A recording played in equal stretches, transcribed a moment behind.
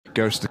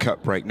Goes to the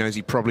cut break, knows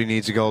he probably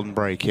needs a golden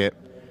break here.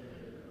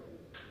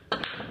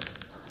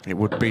 It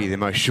would be the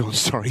most Sean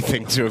Storey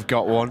thing to have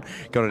got one.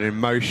 Got it in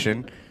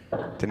motion.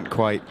 Didn't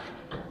quite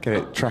get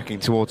it tracking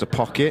towards a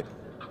pocket.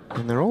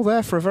 And they're all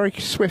there for a very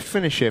swift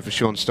finish here for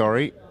Sean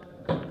Storey.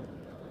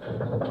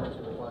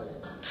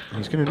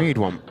 He's going to need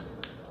one.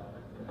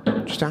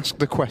 Just ask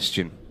the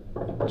question.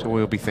 That's all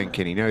he'll be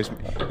thinking. He knows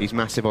he's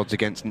massive odds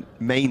against,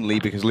 mainly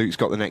because Luke's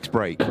got the next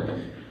break.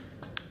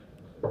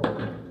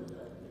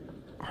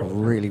 I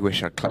really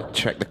wish I'd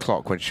checked the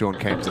clock when Sean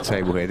came to the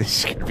table here. This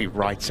is going to be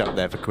right up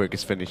there for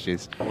quickest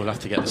finishes. We'll have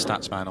to get the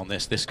stats man on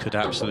this. This could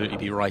absolutely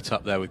be right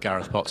up there with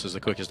Gareth Potts as the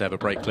quickest ever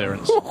break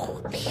clearance.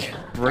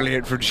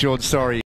 Brilliant from Sean Storey.